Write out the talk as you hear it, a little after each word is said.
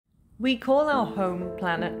We call our home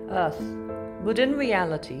planet Earth, but in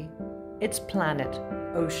reality, it's planet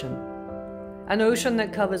ocean. An ocean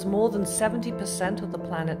that covers more than 70% of the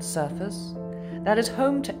planet's surface, that is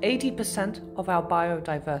home to 80% of our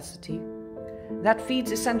biodiversity, that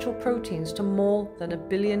feeds essential proteins to more than 1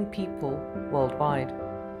 billion people worldwide.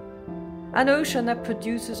 An ocean that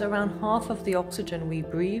produces around half of the oxygen we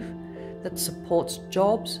breathe, that supports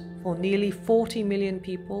jobs for nearly 40 million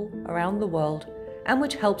people around the world, and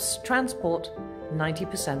which helps transport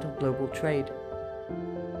 90% of global trade.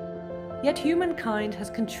 Yet humankind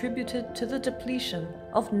has contributed to the depletion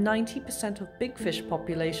of 90% of big fish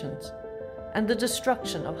populations and the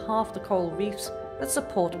destruction of half the coral reefs that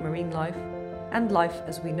support marine life and life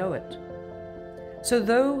as we know it. So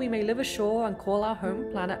though we may live ashore and call our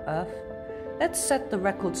home planet Earth, let's set the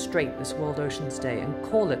record straight this World Oceans Day and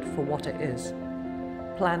call it for what it is: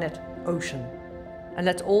 planet ocean. And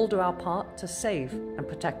let's all do our part to save and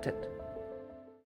protect it.